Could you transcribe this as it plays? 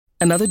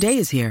Another day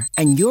is here,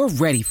 and you're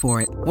ready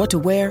for it. What to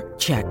wear?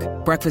 Check.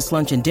 Breakfast,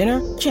 lunch, and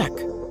dinner? Check.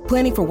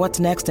 Planning for what's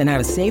next and how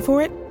to save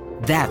for it?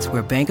 That's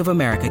where Bank of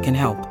America can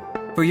help.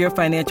 For your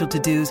financial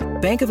to-dos,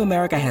 Bank of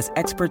America has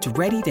experts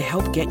ready to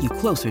help get you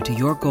closer to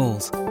your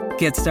goals.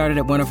 Get started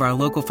at one of our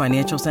local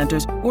financial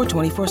centers or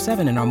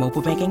 24/7 in our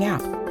mobile banking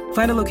app.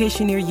 Find a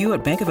location near you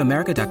at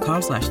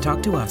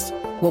bankofamerica.com/talktous.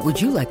 What would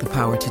you like the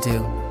power to do?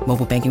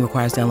 Mobile banking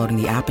requires downloading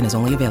the app and is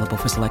only available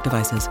for select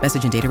devices.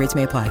 Message and data rates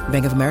may apply.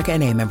 Bank of America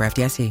N.A., member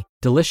FDIC.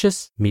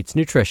 Delicious meets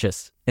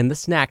nutritious in the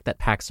snack that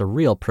packs a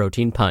real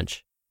protein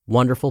punch.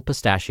 Wonderful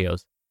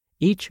Pistachios.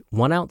 Each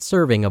 1 ounce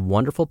serving of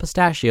Wonderful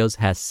Pistachios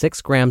has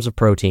 6 grams of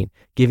protein,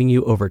 giving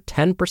you over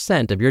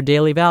 10% of your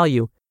daily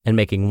value and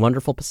making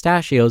Wonderful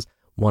Pistachios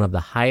one of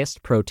the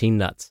highest protein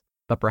nuts.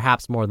 But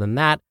perhaps more than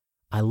that,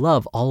 I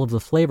love all of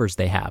the flavors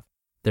they have.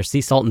 Their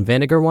sea salt and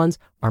vinegar ones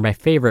are my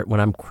favorite when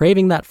I'm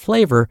craving that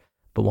flavor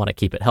but want to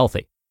keep it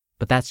healthy.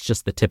 But that's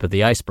just the tip of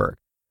the iceberg.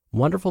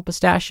 Wonderful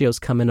Pistachios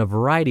come in a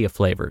variety of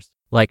flavors,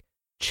 like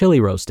chili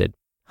roasted,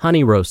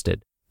 honey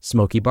roasted,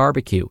 smoky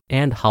barbecue,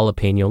 and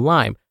jalapeno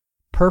lime,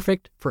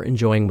 perfect for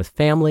enjoying with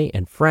family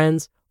and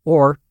friends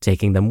or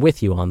taking them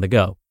with you on the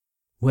go.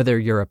 Whether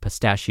you're a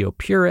pistachio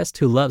purist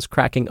who loves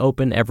cracking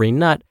open every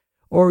nut,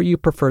 or you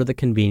prefer the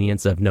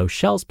convenience of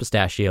no-shells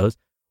pistachios,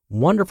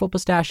 Wonderful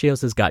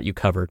Pistachios has got you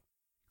covered.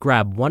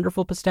 Grab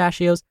Wonderful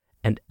Pistachios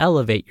and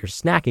elevate your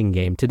snacking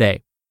game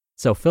today.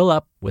 So fill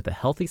up with a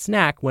healthy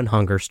snack when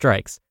hunger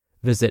strikes.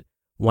 Visit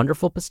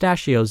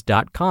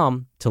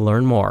wonderfulpistachios.com to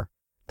learn more.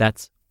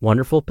 That's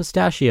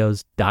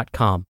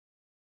wonderfulpistachios.com.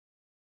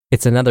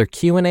 It's another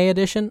Q&A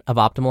edition of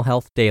Optimal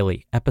Health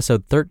Daily,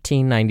 episode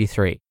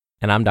 1393,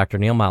 and I'm Dr.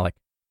 Neil Malik.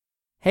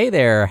 Hey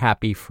there,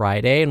 happy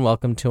Friday, and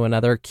welcome to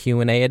another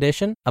Q&A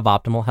edition of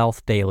Optimal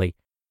Health Daily,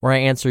 where I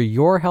answer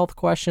your health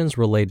questions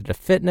related to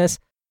fitness,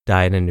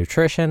 diet and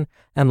nutrition,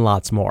 and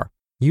lots more.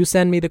 You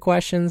send me the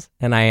questions,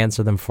 and I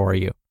answer them for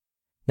you.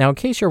 Now, in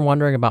case you're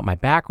wondering about my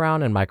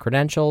background and my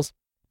credentials,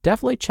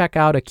 definitely check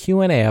out a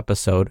Q&A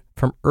episode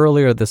from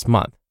earlier this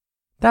month.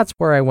 That's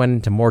where I went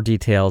into more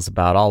details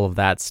about all of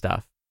that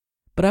stuff.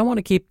 But I want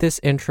to keep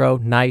this intro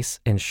nice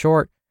and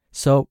short,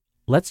 so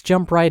let's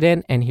jump right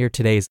in and hear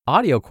today's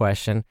audio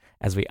question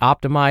as we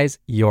optimize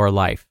your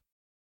life.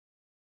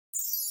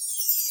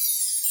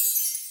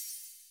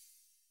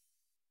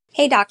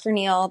 Hey, Dr.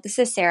 Neil, this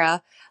is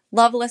Sarah.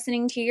 Love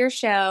listening to your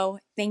show.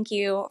 Thank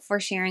you for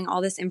sharing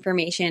all this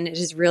information. It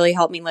has really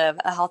helped me live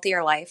a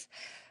healthier life.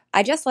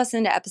 I just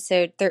listened to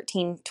episode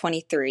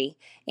 1323,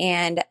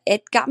 and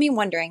it got me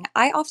wondering.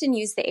 I often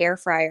use the air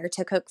fryer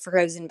to cook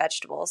frozen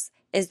vegetables.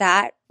 Is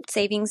that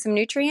saving some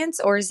nutrients,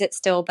 or is it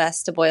still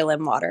best to boil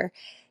in water?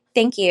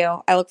 Thank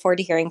you. I look forward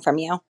to hearing from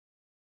you.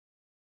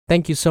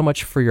 Thank you so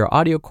much for your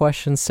audio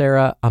questions,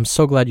 Sarah. I'm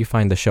so glad you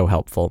find the show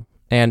helpful.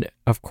 And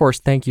of course,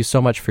 thank you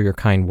so much for your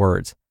kind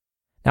words.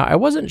 Now, I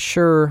wasn't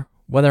sure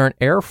whether an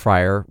air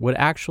fryer would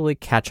actually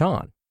catch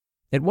on.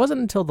 It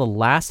wasn't until the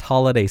last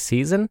holiday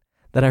season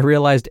that I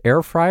realized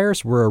air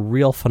fryers were a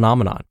real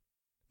phenomenon.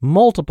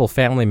 Multiple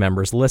family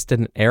members listed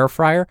an air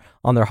fryer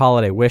on their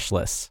holiday wish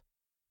lists.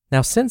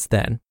 Now, since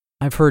then,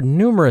 I've heard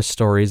numerous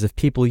stories of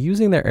people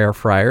using their air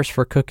fryers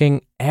for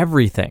cooking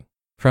everything,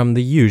 from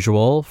the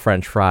usual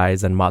French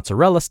fries and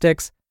mozzarella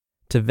sticks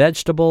to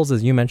vegetables,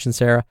 as you mentioned,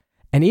 Sarah,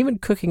 and even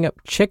cooking up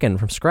chicken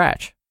from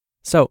scratch.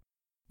 So,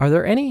 are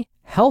there any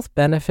health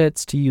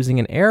benefits to using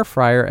an air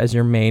fryer as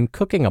your main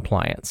cooking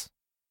appliance?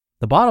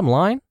 The bottom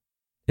line?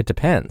 It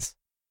depends.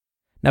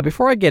 Now,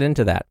 before I get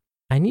into that,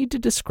 I need to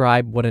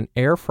describe what an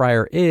air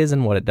fryer is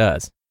and what it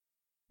does.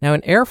 Now,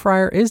 an air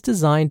fryer is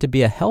designed to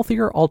be a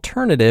healthier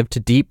alternative to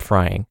deep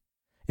frying.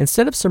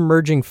 Instead of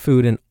submerging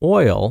food in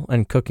oil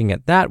and cooking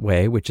it that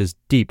way, which is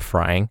deep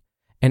frying,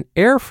 an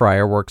air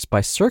fryer works by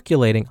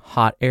circulating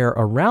hot air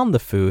around the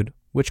food,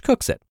 which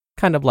cooks it,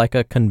 kind of like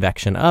a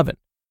convection oven.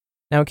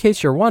 Now, in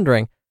case you're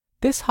wondering,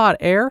 this hot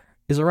air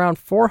is around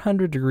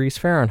 400 degrees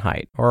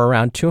Fahrenheit, or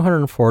around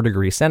 204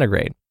 degrees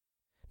centigrade.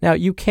 Now,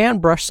 you can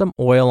brush some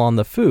oil on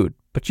the food,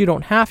 but you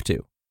don't have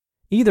to.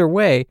 Either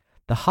way,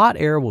 the hot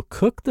air will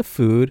cook the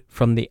food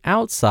from the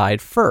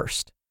outside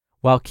first,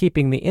 while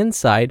keeping the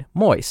inside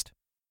moist,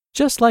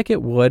 just like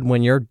it would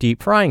when you're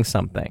deep frying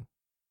something.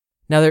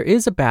 Now, there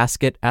is a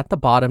basket at the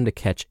bottom to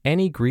catch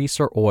any grease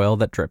or oil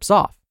that drips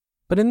off,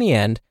 but in the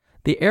end,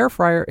 the air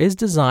fryer is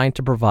designed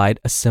to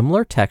provide a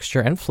similar texture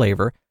and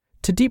flavor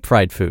to deep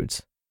fried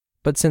foods.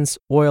 But since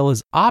oil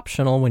is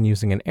optional when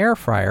using an air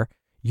fryer,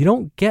 you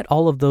don't get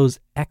all of those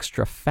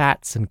extra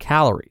fats and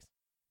calories.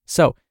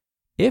 So,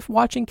 if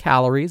watching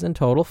calories and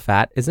total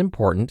fat is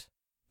important,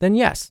 then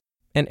yes,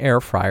 an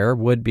air fryer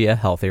would be a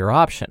healthier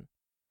option.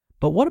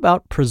 But what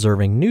about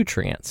preserving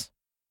nutrients?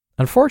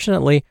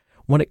 Unfortunately,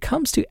 when it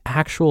comes to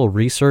actual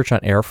research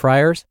on air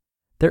fryers,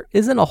 there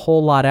isn't a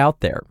whole lot out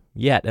there,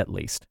 yet at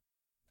least.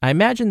 I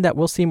imagine that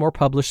we'll see more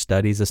published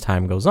studies as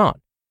time goes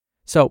on.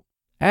 So,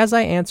 as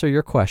I answer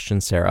your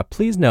question, Sarah,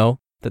 please know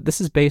that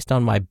this is based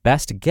on my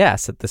best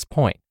guess at this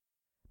point.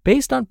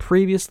 Based on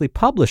previously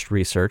published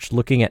research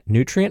looking at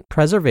nutrient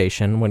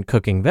preservation when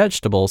cooking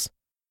vegetables,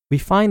 we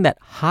find that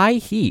high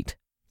heat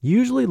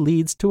usually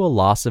leads to a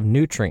loss of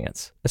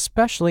nutrients,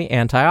 especially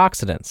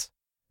antioxidants.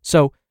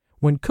 So,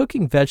 when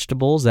cooking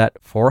vegetables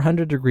at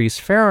 400 degrees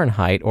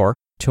Fahrenheit or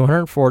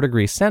 204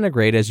 degrees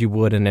centigrade as you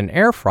would in an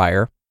air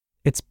fryer,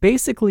 it's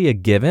basically a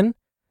given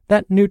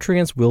that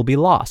nutrients will be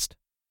lost.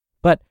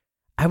 But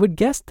I would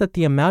guess that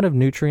the amount of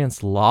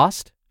nutrients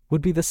lost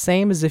would be the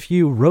same as if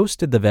you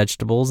roasted the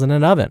vegetables in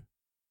an oven.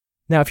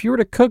 Now, if you were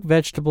to cook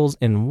vegetables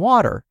in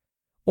water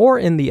or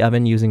in the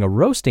oven using a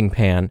roasting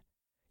pan,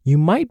 you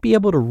might be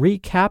able to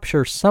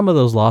recapture some of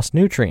those lost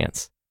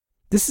nutrients.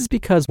 This is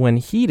because when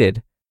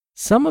heated,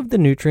 some of the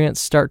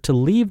nutrients start to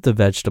leave the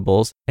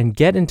vegetables and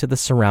get into the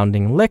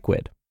surrounding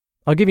liquid.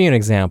 I'll give you an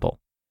example.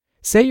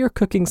 Say you're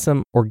cooking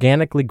some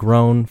organically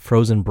grown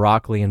frozen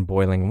broccoli in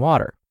boiling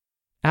water.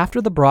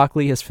 After the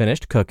broccoli has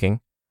finished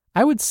cooking,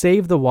 I would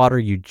save the water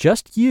you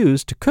just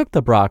used to cook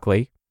the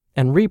broccoli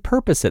and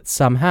repurpose it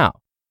somehow.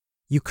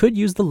 You could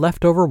use the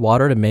leftover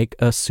water to make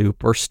a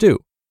soup or stew.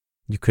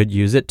 You could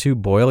use it to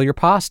boil your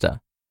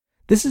pasta.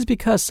 This is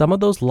because some of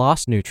those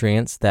lost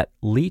nutrients that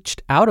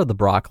leached out of the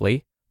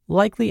broccoli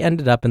likely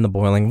ended up in the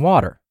boiling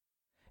water.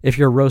 If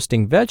you're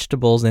roasting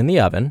vegetables in the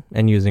oven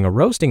and using a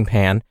roasting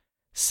pan,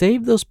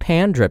 save those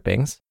pan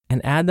drippings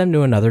and add them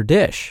to another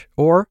dish,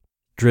 or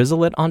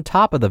drizzle it on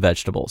top of the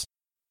vegetables.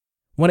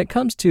 When it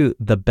comes to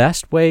the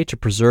best way to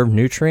preserve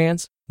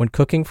nutrients when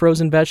cooking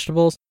frozen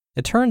vegetables,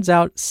 it turns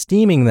out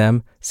steaming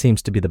them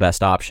seems to be the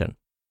best option.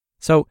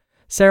 So,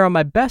 Sarah,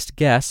 my best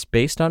guess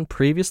based on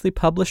previously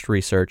published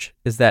research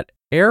is that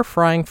air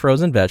frying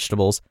frozen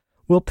vegetables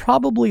will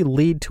probably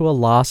lead to a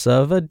loss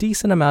of a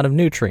decent amount of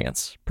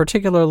nutrients,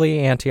 particularly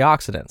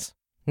antioxidants.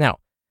 Now,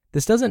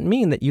 this doesn't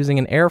mean that using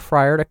an air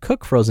fryer to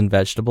cook frozen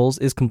vegetables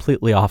is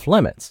completely off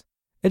limits.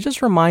 It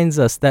just reminds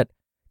us that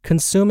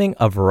consuming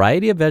a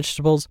variety of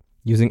vegetables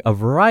using a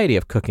variety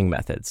of cooking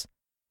methods,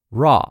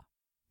 raw,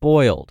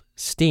 boiled,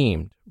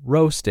 steamed,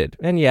 roasted,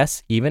 and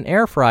yes, even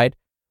air fried,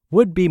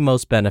 would be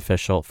most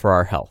beneficial for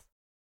our health.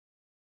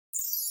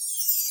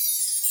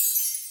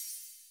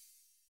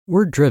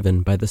 We're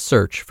driven by the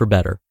search for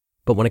better,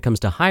 but when it comes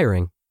to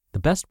hiring, the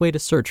best way to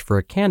search for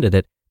a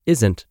candidate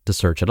isn't to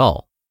search at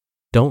all.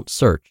 Don't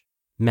search,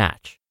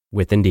 match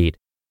with Indeed.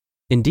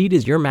 Indeed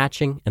is your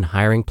matching and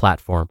hiring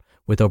platform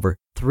with over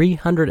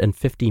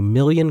 350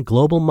 million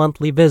global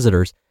monthly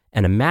visitors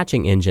and a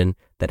matching engine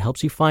that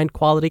helps you find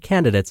quality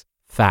candidates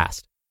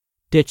fast.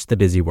 Ditch the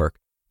busy work.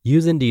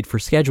 Use Indeed for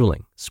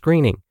scheduling,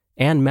 screening,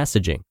 and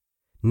messaging.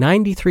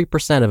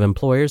 93% of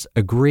employers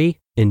agree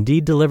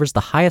Indeed delivers the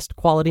highest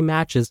quality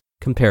matches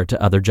compared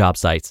to other job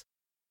sites.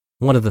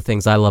 One of the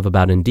things I love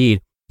about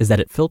Indeed is that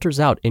it filters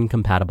out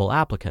incompatible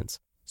applicants.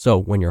 So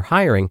when you're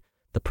hiring,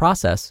 the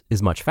process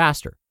is much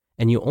faster,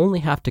 and you only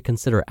have to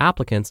consider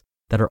applicants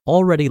that are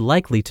already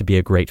likely to be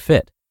a great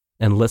fit.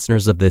 And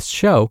listeners of this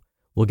show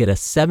will get a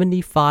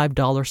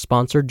 $75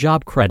 sponsored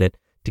job credit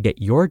to get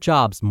your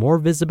jobs more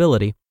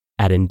visibility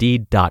at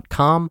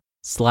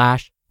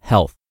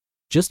Indeed.com/health.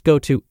 Just go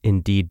to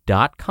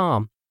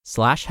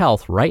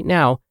Indeed.com/health right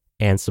now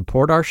and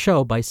support our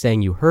show by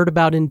saying you heard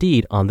about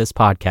Indeed on this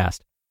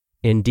podcast.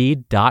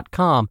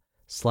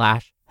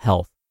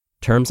 Indeed.com/health.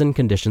 Terms and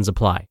conditions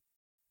apply.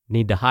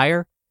 Need to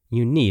hire?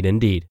 You need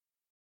Indeed.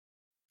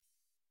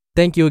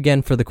 Thank you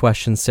again for the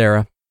question,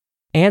 Sarah.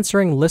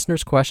 Answering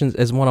listeners' questions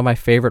is one of my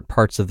favorite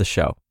parts of the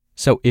show.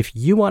 So if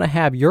you want to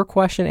have your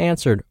question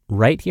answered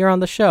right here on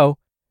the show,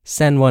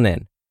 send one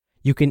in.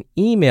 You can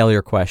email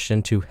your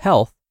question to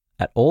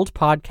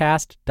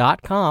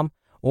health@oldpodcast.com,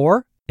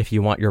 or if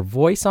you want your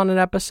voice on an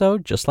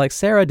episode, just like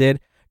Sarah did,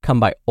 come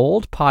by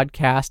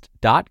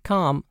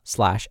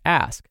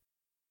oldpodcast.com/ask.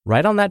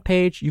 Right on that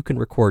page, you can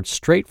record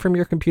straight from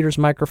your computer's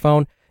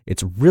microphone.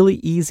 It's really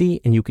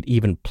easy, and you could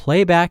even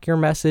play back your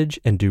message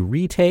and do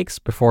retakes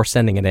before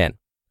sending it in.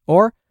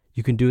 Or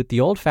you can do it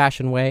the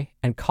old-fashioned way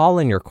and call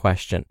in your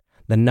question.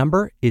 The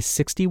number is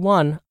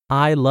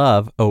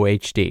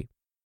 61-I-LOVE-OHD.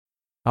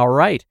 All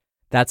right,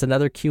 that's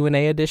another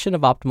Q&A edition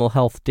of Optimal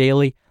Health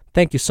Daily.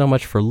 Thank you so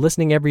much for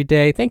listening every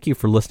day. Thank you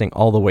for listening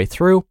all the way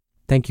through.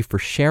 Thank you for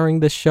sharing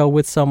this show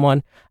with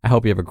someone. I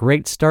hope you have a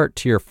great start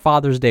to your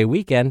Father's Day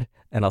weekend,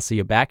 and I'll see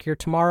you back here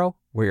tomorrow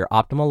where your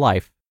optimal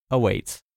life awaits.